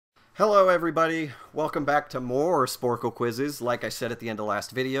Hello everybody, welcome back to more Sporkle quizzes. Like I said at the end of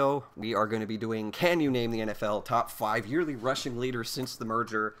last video, we are going to be doing Can You Name the NFL Top 5 Yearly Rushing Leaders Since the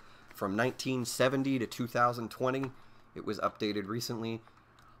Merger from 1970 to 2020. It was updated recently.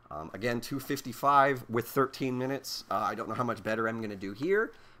 Again, 255 with 13 minutes. I don't know how much better I'm going to do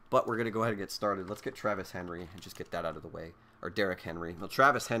here, but we're going to go ahead and get started. Let's get Travis Henry and just get that out of the way. Or Derrick Henry. Well,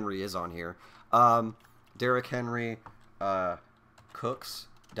 Travis Henry is on here. Derrick Henry, Cooks.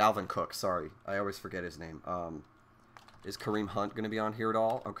 Dalvin Cook, sorry. I always forget his name. Is Kareem Hunt going to be on here at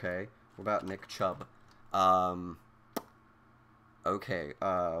all? Okay. What about Nick Chubb? Okay.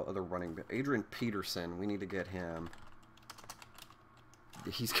 Other running back. Adrian Peterson. We need to get him.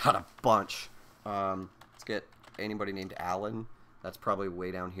 He's got a bunch. Let's get anybody named Allen. That's probably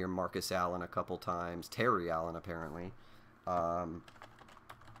way down here. Marcus Allen a couple times. Terry Allen, apparently.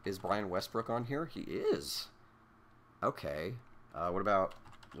 Is Brian Westbrook on here? He is. Okay. What about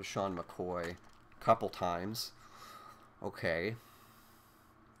LaShawn McCoy? A couple times. Okay.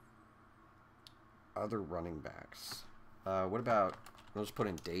 Other running backs. What about, we'll just put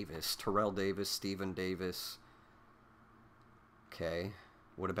in Davis. Terrell Davis, Stephen Davis. Okay.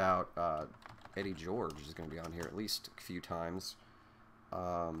 What about Eddie George is going to be on here at least a few times.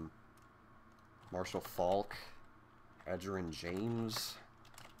 Marshall Faulk. Edgerrin James.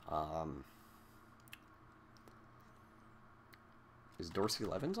 Is Dorsey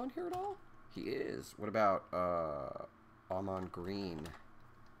Levens on here at all? He is. What about Amon Green?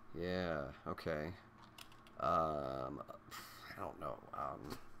 Yeah, okay. I don't know.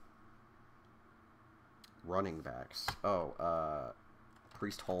 Running backs. Oh,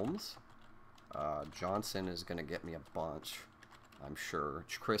 Priest Holmes. Johnson is going to get me a bunch, I'm sure.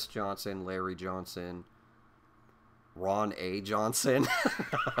 Chris Johnson, Larry Johnson, Ron A. Johnson,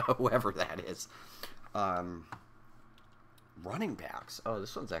 whoever that is. Running backs. Oh,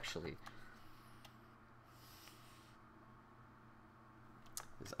 this one's actually...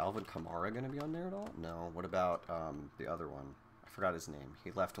 Is Alvin Kamara going to be on there at all? No. What about the other one? I forgot his name.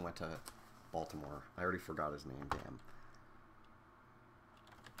 He left and went to Baltimore. I already forgot his name.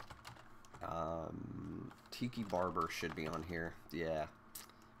 Damn. Tiki Barber should be on here. Yeah.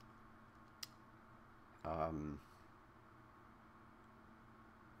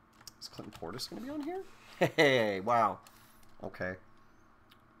 Is Clinton Portis going to be on here? Hey, wow. Okay.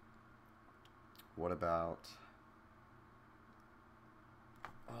 What about...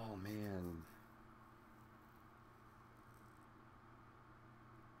 Oh, man.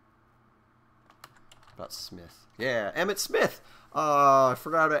 What about Smith? Yeah, Emmitt Smith. I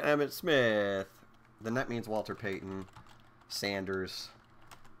forgot about Emmitt Smith. Then that means Walter Payton, Sanders.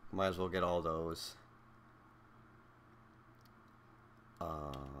 Might as well get all those.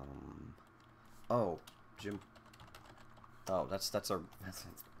 Oh, Jim. Oh, that's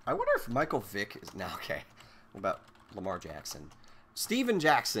I wonder if Michael Vick is now okay. What about Lamar Jackson? Steven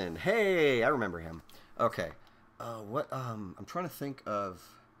Jackson. Hey, I remember him. Okay. I'm trying to think of.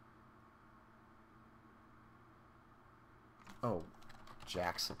 Oh,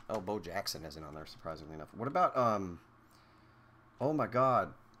 Jackson. Oh, Bo Jackson isn't on there, surprisingly enough. What about oh my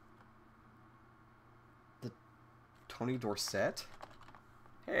God. The Tony Dorsett?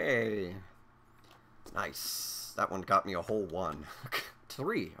 Hey. Nice. That one got me a whole one.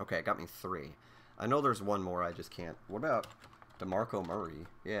 3. Okay, it got me 3. I know there's one more, I just can't. What about DeMarco Murray?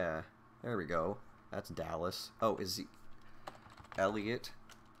 Yeah, there we go. That's Dallas. Oh, is he... Elliott?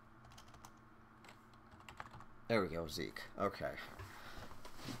 There we go, Zeke. Okay.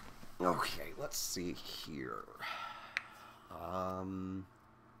 Okay, let's see here.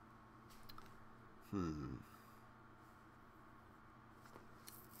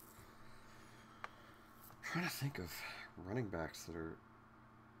 Trying to think of running backs that are...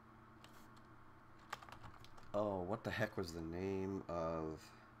 Oh, what the heck was the name of...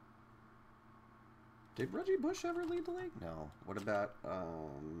 Did Reggie Bush ever lead the league? No. What about,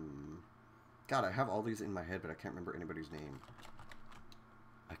 God, I have all these in my head, but I can't remember anybody's name.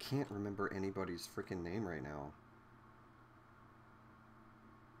 I can't remember anybody's freaking name right now.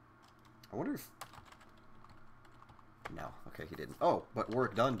 I wonder if... No. Okay, he didn't. Oh, but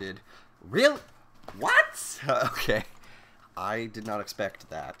Warrick Dunn did. Really? What? Okay. I did not expect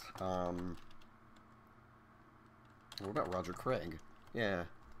that. What about Roger Craig? Yeah.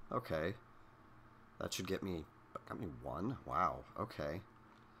 Okay. That should get me... Got me 1? Wow. Okay.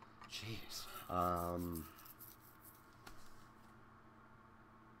 Jeez.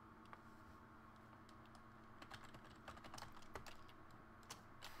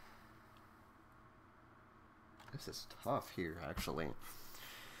 This is tough here, actually.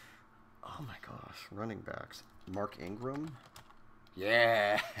 Oh my gosh. Running backs. Mark Ingram.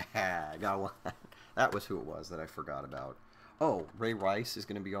 Yeah, I got one. That was who it was that I forgot about. Oh, Ray Rice is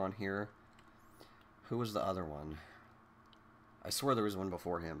going to be on here. Who was the other one? I swear there was one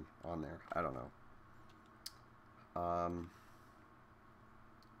before him on there. I don't know.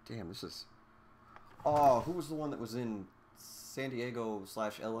 Damn, this is... Oh, who was the one that was in San Diego /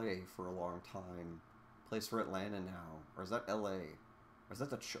 LA for a long time? Plays for Atlanta now. Or is that LA? Or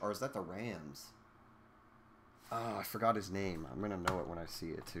is that the Rams? Oh, I forgot his name. I'm going to know it when I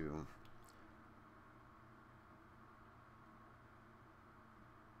see it, too.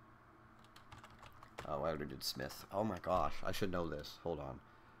 Oh, I already did Smith. Oh my gosh, I should know this. Hold on.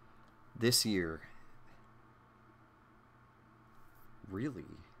 This year. Really?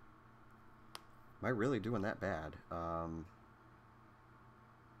 Am I really doing that bad? Oh,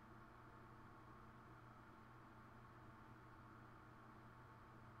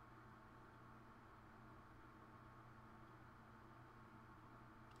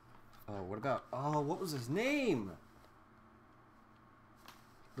 what about... Oh, what was his name?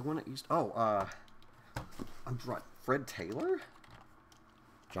 The one that used... Oh, I'm drawing... Fred Taylor?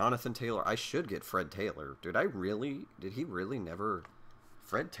 Jonathan Taylor. I should get Fred Taylor. Did he really never...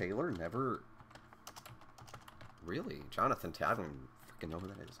 Fred Taylor never... Really? Jonathan Taylor? I don't even freaking know who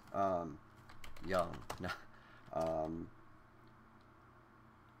that is. Young. No.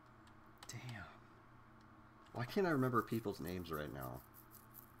 Damn. Why can't I remember people's names right now?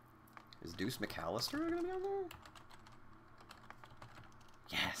 Is Deuce McAllister gonna be on there?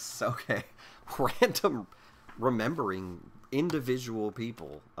 Yes, okay. Random remembering individual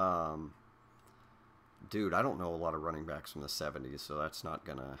people. Dude, I don't know a lot of running backs from the 70s, so that's not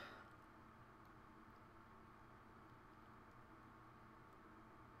gonna...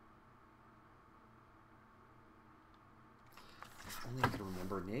 If only I could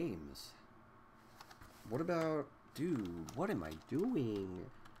remember names. What about... Dude, what am I doing?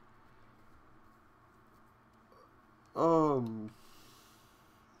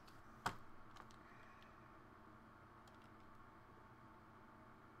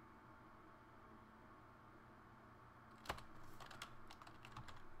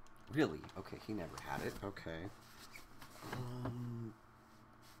 Really? Okay, he never had it. Okay.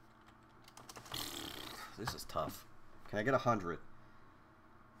 This is tough. Can I get 100?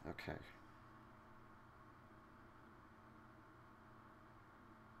 Okay.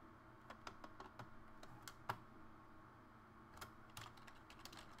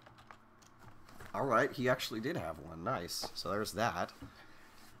 Alright, he actually did have one. Nice. So there's that.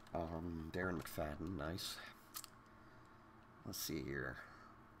 Darren McFadden. Nice. Let's see here.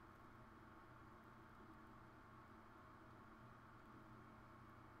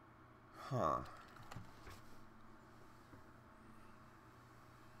 Huh.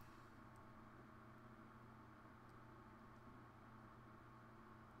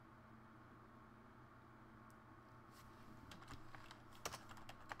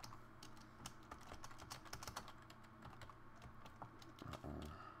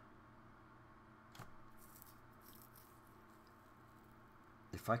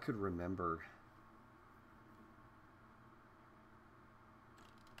 If I could remember...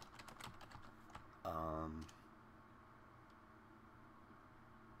 Oh,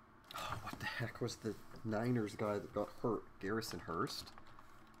 what the heck was the Niners guy that got hurt? Garrison Hurst?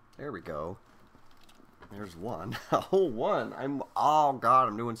 There we go. There's one. A whole one. Oh god,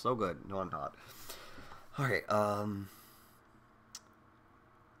 I'm doing so good. No, I'm not. Alright,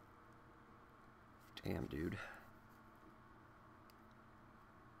 damn, dude.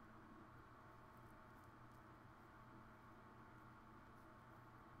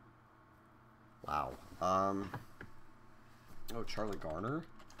 Wow. Oh, Charlie Garner?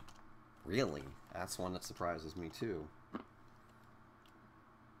 Really? That's one that surprises me, too.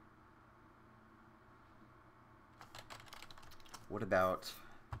 What about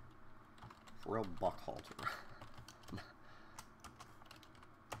Pharrell Buckhalter?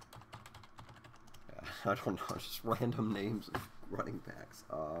 Yeah, I don't know. Just random names of running backs.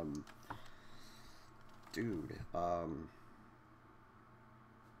 Dude.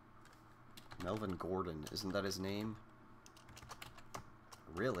 Melvin Gordon. Isn't that his name?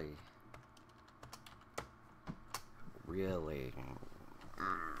 Really? Really?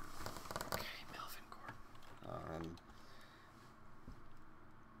 Okay, Melvin Gordon.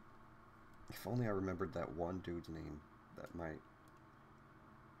 If only I remembered that one dude's name, that might...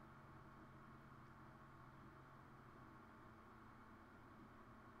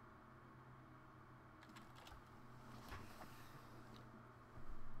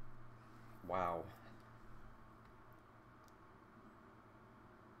 Wow.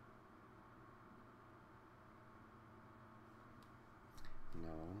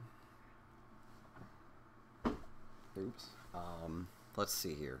 Oops. Let's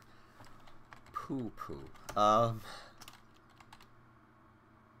see here. Poo-poo.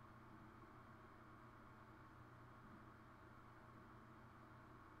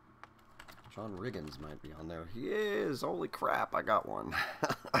 John Riggins might be on there. He is! Holy crap, I got one.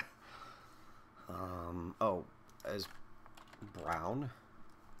 Oh, as Brown.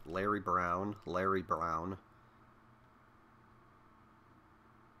 Larry Brown. Larry Brown.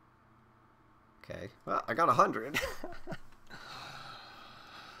 Okay. Well, I got 100.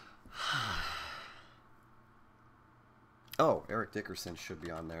 Oh, Eric Dickerson should be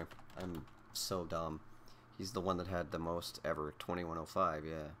on there. I'm so dumb. He's the one that had the most ever. 2105,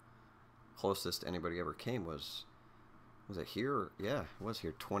 yeah. Closest anybody ever came was it here? Yeah, it was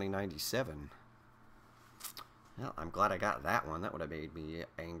here. 2097. Well, I'm glad I got that one. That would have made me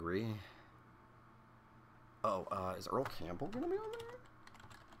angry. Oh, is Earl Campbell gonna be on there?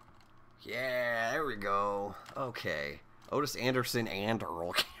 Yeah, there we go. Okay. Otis Anderson and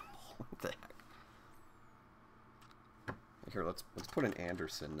Earl Campbell. What the heck? Here, let's put in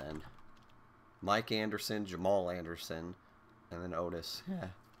Anderson then. Mike Anderson, Jamal Anderson, and then Otis. Yeah,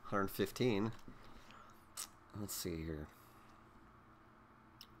 115. Let's see here.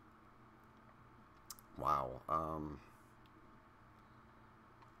 Wow. I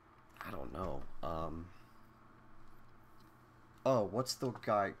don't know. Oh, what's the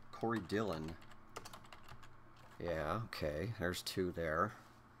guy? Corey Dillon. Yeah, okay. There's two there.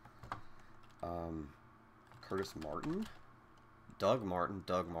 Curtis Martin? Doug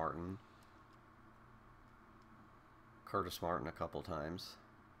Martin. Curtis Martin a couple times.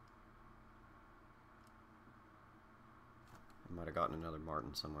 I might have gotten another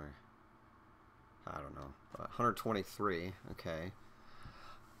Martin somewhere. I don't know. 123. Okay.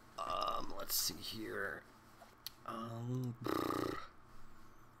 Let's see here.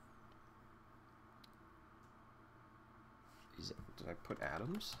 Did I put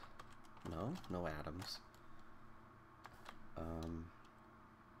Adams? No, no Adams.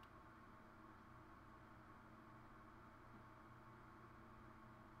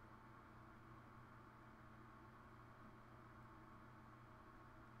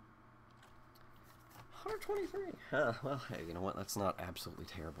 123. Well, hey, you know what? That's not absolutely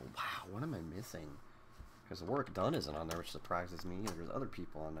terrible. Wow, what am I missing? Because the work done isn't on there, which surprises me. And there's other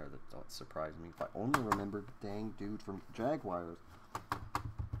people on there that don't surprise me. If I only remembered the dang dude from Jaguars.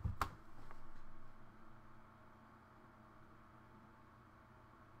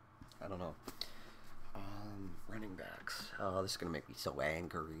 I don't know. Running backs. Oh, this is going to make me so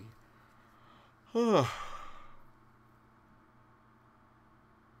angry.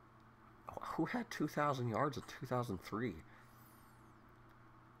 Who had 2,000 yards in 2003?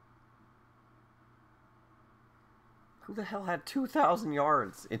 Who the hell had 2,000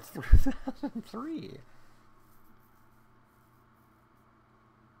 yards in 2003?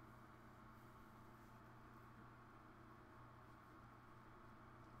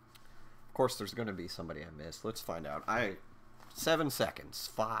 Of course, there's going to be somebody I missed. Let's find out. 7 seconds.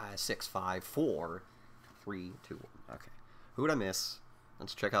 5, 6, 5, 4, 3, 2, 1. Okay. Who did I miss?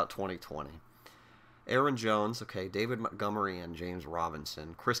 Let's check out 2020. Aaron Jones, okay, David Montgomery and James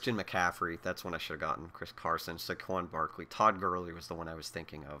Robinson. Christian McCaffrey, that's one I should have gotten. Chris Carson, Saquon Barkley. Todd Gurley was the one I was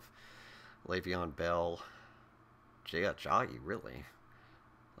thinking of. Le'Veon Bell. Jay Ajayi, really?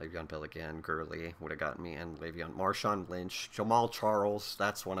 Le'Veon Bell again. Gurley would have gotten me. And Le'Veon. Marshawn Lynch. Jamal Charles,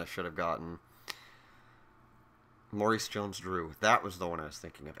 that's one I should have gotten. Maurice Jones-Drew, that was the one I was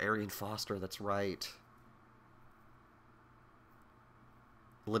thinking of. Arian Foster, that's right.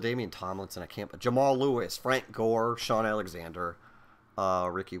 LaDainian Tomlinson, I can't... Jamal Lewis, Frank Gore, Sean Alexander,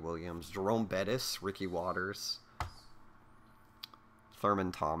 Ricky Williams, Jerome Bettis, Ricky Waters.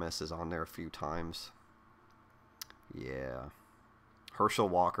 Thurman Thomas is on there a few times. Yeah. Herschel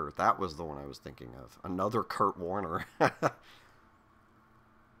Walker, that was the one I was thinking of. Another Kurt Warner.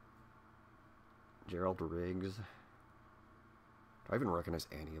 Gerald Riggs. Do I even recognize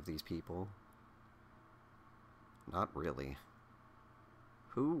any of these people? Not really.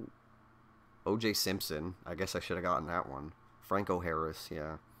 Who? O.J. Simpson. I guess I should have gotten that one. Franco Harris,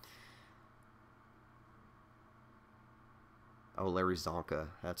 yeah. Oh, Larry Zonka.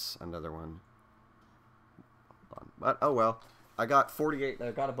 That's another one. But, oh well. I got 48.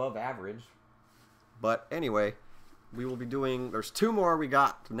 I got above average. But anyway, we will be doing... There's two more we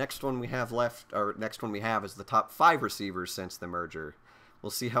got. The next one we have left, or next one we have is the top 5 receivers since the merger. We'll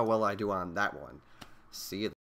see how well I do on that one. See you then.